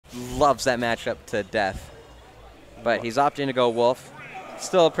loves that matchup to death. But he's opting to go Wolf.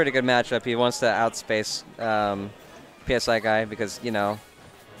 Still a pretty good matchup. He wants to outspace PSIguy because, you know,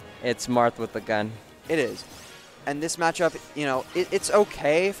 it's Marth with the gun. It is. And this matchup, you know, it's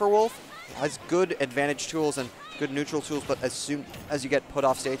okay for Wolf. Has good advantage tools and good neutral tools, but as soon as you get put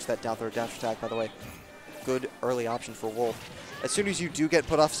off stage, that down throw dash attack, by the way, good early option for Wolf. As soon as you do get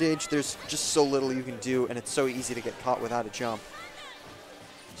put off stage, there's just so little you can do, and it's so easy to get caught without a jump.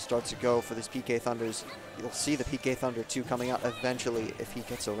 Starts to go for this PK Thunders. You'll see the PK Thunder 2 coming out eventually if he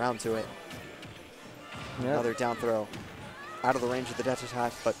gets around to it. Yep. Another down throw. Out of the range of the dash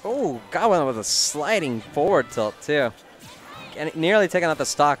attack, but... Oh, got one with a sliding forward tilt, too. And nearly taking out the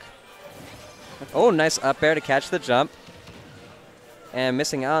stock. Oh, nice up air to catch the jump. And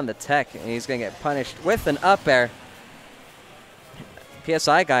missing out on the tech, and he's going to get punished with an up air.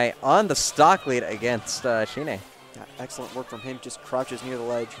 PSIguy on the stock lead against ShiNe. Yeah, excellent work from him, just crouches near the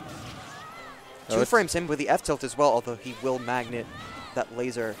ledge. Two frames him with the F tilt as well, although he will magnet that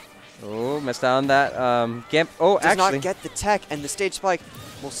laser. Oh, missed out on that. Gimp. Oh, Does actually. not get the tech, and the stage spike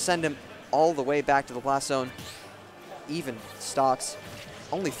will send him all the way back to the blast zone. Even stocks.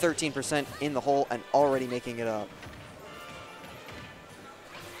 Only 13% in the hole and already making it up.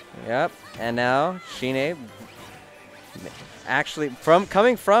 Yep, and now ShiNe actually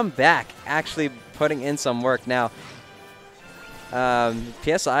coming from back, actually putting in some work now.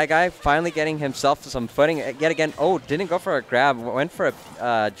 PSIguy finally getting himself to some footing yet again. Oh, didn't go for a grab, went for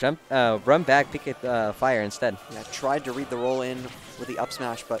a jump, run back, PK fire instead. Yeah, tried to read the roll in with the up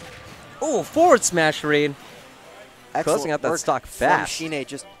smash, but oh, forward smash read. Excellent Closing out that work stock fast. From ShiNe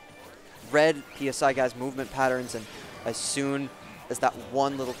just read PSIguy's movement patterns, and as soon as that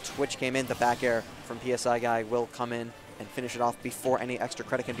one little twitch came in, the back air from PSIguy will come in and finish it off before any extra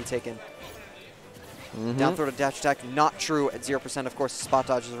credit can be taken. Down throw to dash attack, not true at 0%. Of course, spot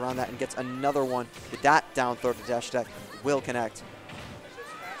dodges around that and gets another one. That down throw to dash attack will connect.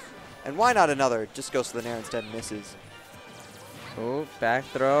 And why not another? Just goes to the nair instead and misses. Oh, back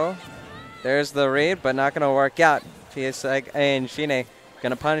throw. There's the read, but not going to work out. PSIguy and ShiNe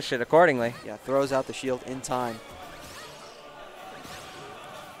going to punish it accordingly. Yeah, throws out the shield in time.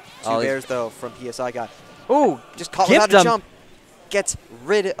 Two bears, though, from PSIguy. Ooh, just caught without a jump. Gets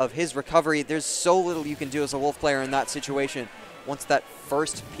rid of his recovery. There's so little you can do as a Wolf player in that situation. Once that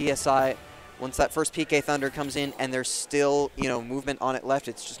first PK Thunder comes in and there's still, you know, movement on it left,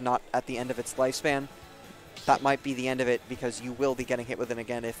 it's just not at the end of its lifespan. That might be the end of it because you will be getting hit with it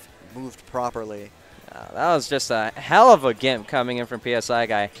again if moved properly. That was just a hell of a gimp coming in from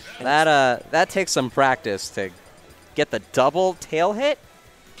PSIguy. That takes some practice to get the double tail hit.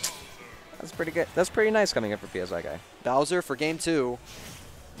 That's pretty good. That's pretty nice coming in for PSIguy. Bowser for game 2.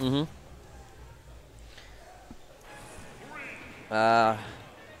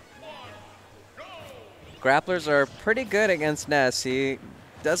 Grapplers are pretty good against Ness. He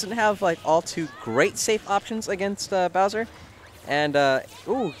doesn't have like all too great safe options against Bowser. And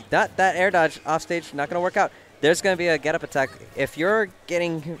ooh, that air dodge off stage, not gonna work out. There's gonna be a get up attack. If you're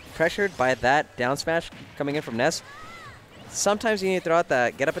getting pressured by that down smash coming in from Ness, sometimes you need to throw out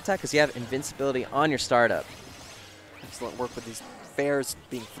that get up attack because you have invincibility on your startup. Excellent work with these fairs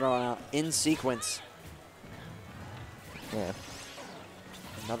being thrown out in sequence. Yeah.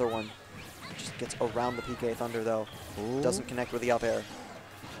 Another one. Just gets around the PK Thunder though. Ooh. Doesn't connect with the up air.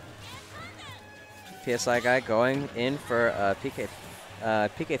 PSIguy going in for a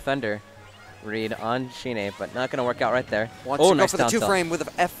PK Thunder read on ShiNe, but not going to work out right there. Wants to go for the 2-frame with an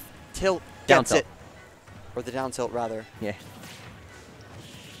F tilt. Gets it. Or the down tilt, rather. Yeah.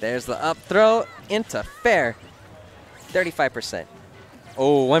 There's the up throw into fair. 35%.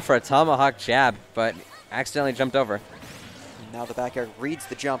 Oh, went for a tomahawk jab, but accidentally jumped over. And now the back air reads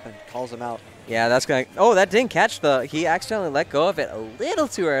the jump and calls him out. Yeah, that's going to... Oh, that didn't catch the... He accidentally let go of it a little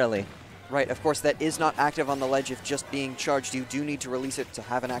too early. Right, of course, that is not active on the ledge if just being charged. You do need to release it to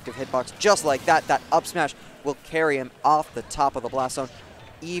have an active hitbox. Just like that, that up smash will carry him off the top of the blast zone.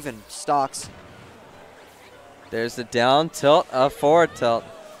 Even stocks. There's the down tilt, a forward tilt.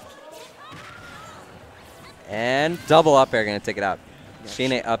 And double up air going to take it out. Yeah,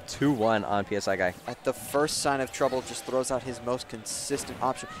 ShiNe up 2-1 on PSIguy. At the first sign of trouble, just throws out his most consistent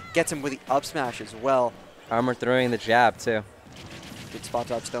option. Gets him with the up smash as well. Armor throwing the jab, too. Good spot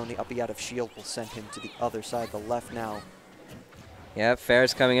dodge though, and the uppy out of shield will send him to the other side, the left now. Yeah,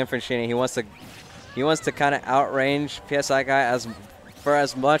 fair's coming in for ShiNe. He wants to kind of outrange PSIguy for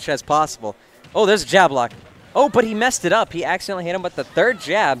as much as possible. Oh, there's a jab lock. Oh, but he messed it up. He accidentally hit him with the third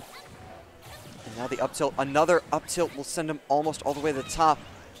jab. And now the up tilt, another up tilt will send him almost all the way to the top.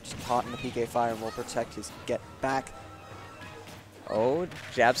 Just caught in the PK fire and will protect his get back. Oh,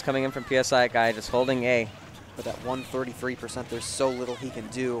 jabs coming in from PSIguy, just holding A. But at 133%, there's so little he can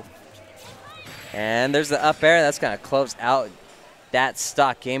do. And there's the up air. That's going to close out that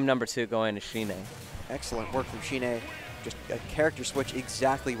stock. Game number 2 going to ShiNe. Excellent work from ShiNe. Just a character switch,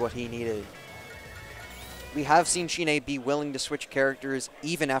 exactly what he needed. We have seen ShiNe be willing to switch characters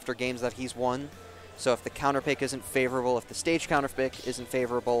even after games that he's won. So if the counter pick isn't favorable, if the stage counter pick isn't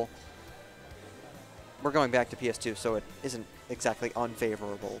favorable, we're going back to PS2, so it isn't exactly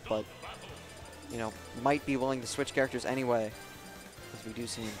unfavorable, but, you know, might be willing to switch characters anyway. As we do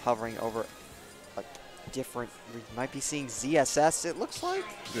see him hovering over a different, we might be seeing ZSS, it looks like?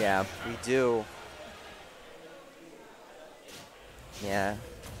 Yeah. We do. Yeah.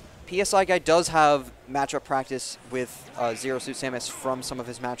 PSIguy does have matchup practice with Zero Suit Samus from some of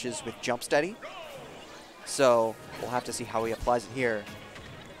his matches with Jump Steady. So we'll have to see how he applies it here.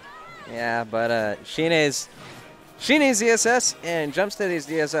 Yeah, but ShiNe's ZSS and Jump Steady's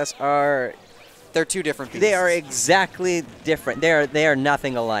ZSS are... They're two different pieces. They are exactly different. They are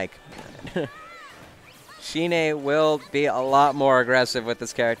nothing alike. ShiNe will be a lot more aggressive with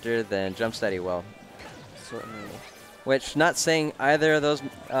this character than Jump Steady will. Certainly. Which, not saying either of those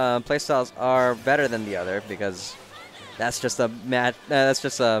playstyles are better than the other, because that's just a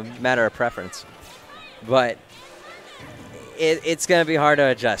matter of preference. But it's going to be hard to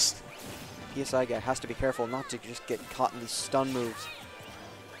adjust. PSIguy has to be careful not to just get caught in these stun moves.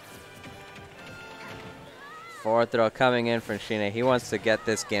 Forward throw coming in from ShiNe. He wants to get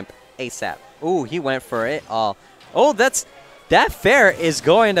this Gimp ASAP. Ooh, he went for it all. Oh, that fair is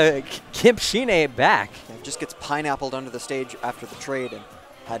going to Gimp ShiNe back. Yeah, just gets pineappled under the stage after the trade and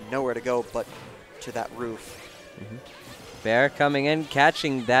had nowhere to go but to that roof. Bear coming in,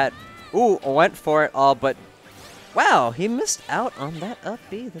 catching that. Ooh, went for it all, but wow, he missed out on that up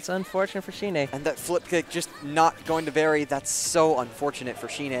B. That's unfortunate for ShiNe. And that flip kick just not going to vary. That's so unfortunate for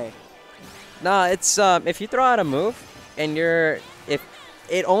ShiNe. No, it's if you throw out a move and if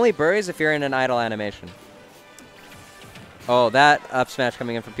it only buries if you're in an idle animation. Oh, that up smash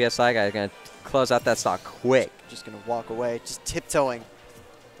coming in from PSIguy is going to close out that stock quick. Just going to walk away, just tiptoeing.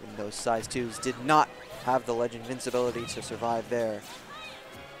 And those size 2s did not have the Legend invincibility to survive there.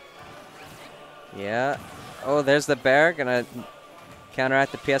 Yeah. Oh, there's the bear. Going to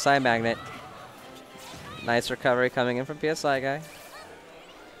counteract the PSI magnet. Nice recovery coming in from PSIguy.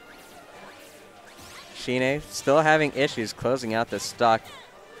 ShiNe still having issues closing out this stock.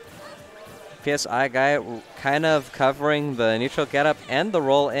 PSIguy kind of covering the neutral getup and the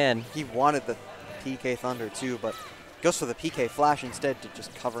roll in. He wanted the PK Thunder too, but goes for the PK Flash instead to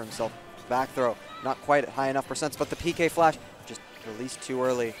just cover himself. Back throw, not quite at high enough percents, but the PK Flash just released too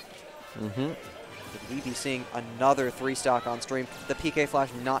early. Could we be seeing another 3-stock on stream? The PK Flash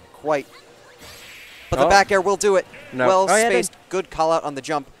not quite. But the back air will do it. No. Well spaced, good call out on the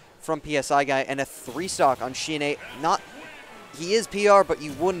jump from PSIguy, and a 3-stock on ShiNe. He is PR, but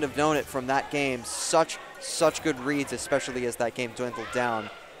you wouldn't have known it from that game. Such good reads, especially as that game dwindled down.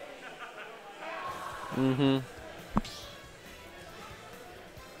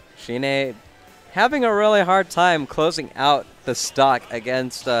 ShiNe having a really hard time closing out the stock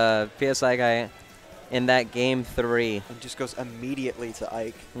against PSIguy in that game 3. And just goes immediately to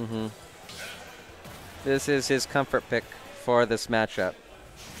Ike. This is his comfort pick for this matchup.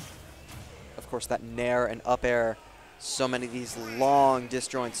 Of course, that nair and up air, so many of these long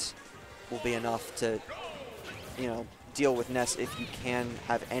disjoints will be enough to, you know, deal with Ness if you can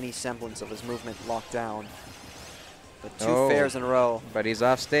have any semblance of his movement locked down. But 2 fairs in a row. But he's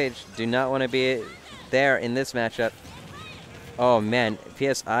off stage. Do not want to be there in this matchup. Oh man,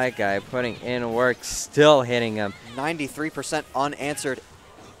 PSIguy putting in work, still hitting him. 93% unanswered.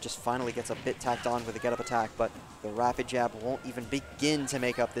 Just finally gets a bit tacked on with a get-up attack, but the rapid jab won't even begin to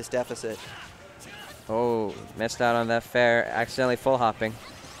make up this deficit. Oh, missed out on that fair, accidentally full hopping.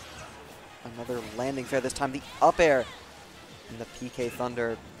 Another landing fair, this time the up air. And the PK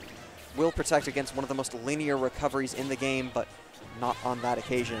Thunder will protect against one of the most linear recoveries in the game, but not on that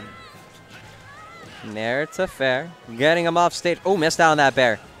occasion. Nair to fair, getting him off stage. Oh, missed out on that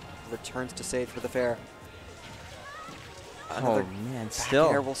bear. Returns to stage for the fair. Oh man, still.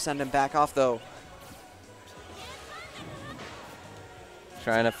 Back air will send him back off though.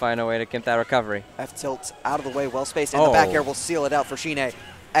 Trying to find a way to get that recovery. F tilts out of the way, well spaced, and the back air will seal it out for ShiNe.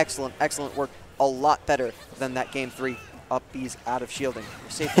 Excellent work. A lot better than that game 3. Up B's out of shielding.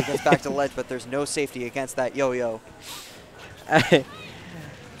 Safety gets back to ledge, but there's no safety against that yo-yo.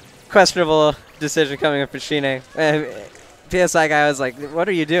 Questionable decision coming up for ShiNe. PSIguy was like, what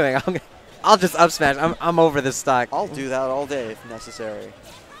are you doing? I'll just up smash. I'm over this stock. I'll do that all day if necessary.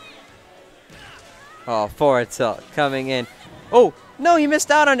 Oh, forward tilt coming in. Oh, no, he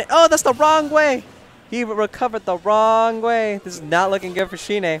missed out on it. Oh, that's the wrong way. He recovered the wrong way. This is not looking good for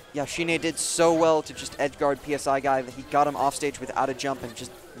ShiNe. Yeah, ShiNe did so well to just edge guard PSIguy that he got him off stage without a jump and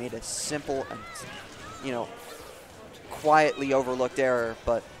just made a simple and, you know, quietly overlooked error,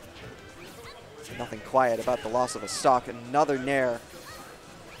 but nothing quiet about the loss of a stock. Another nair.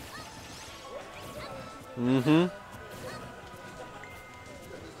 Mm-hmm.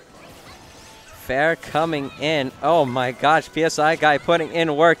 Fair coming in. Oh my gosh, PSIguy putting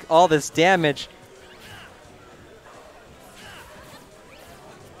in work. All this damage.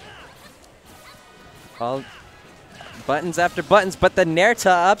 All buttons after buttons, but the nair to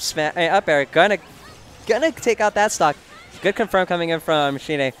up air gonna take out that stock. Good confirm coming in from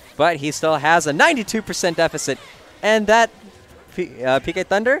ShiNe, but he still has a 92% deficit, and that PK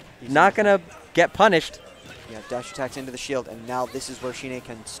Thunder not gonna get punished. Yeah, dash attacks into the shield, and now this is where ShiNe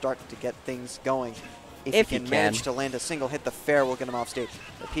can start to get things going. If he can manage to land a single hit, the fair will get him off stage.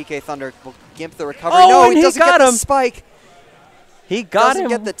 The PK Thunder will gimp the recovery. Oh, no, and he doesn't got get him. The spike. He got him.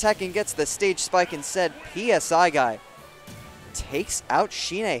 Doesn't get the tech and gets the stage spike instead. PSIguy takes out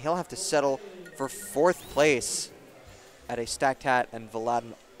ShiNe. He'll have to settle for 4th place at a stacked hat, and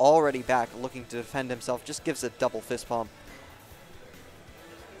Vladen already back looking to defend himself. Just gives a double fist pump.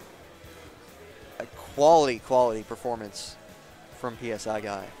 A quality performance from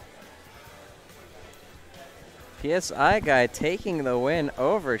PSIguy. PSIguy taking the win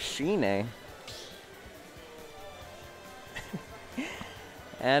over ShiNe.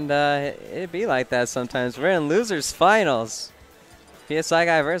 And it'd be like that sometimes. We're in losers finals.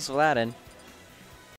 PSIguy versus Vladen.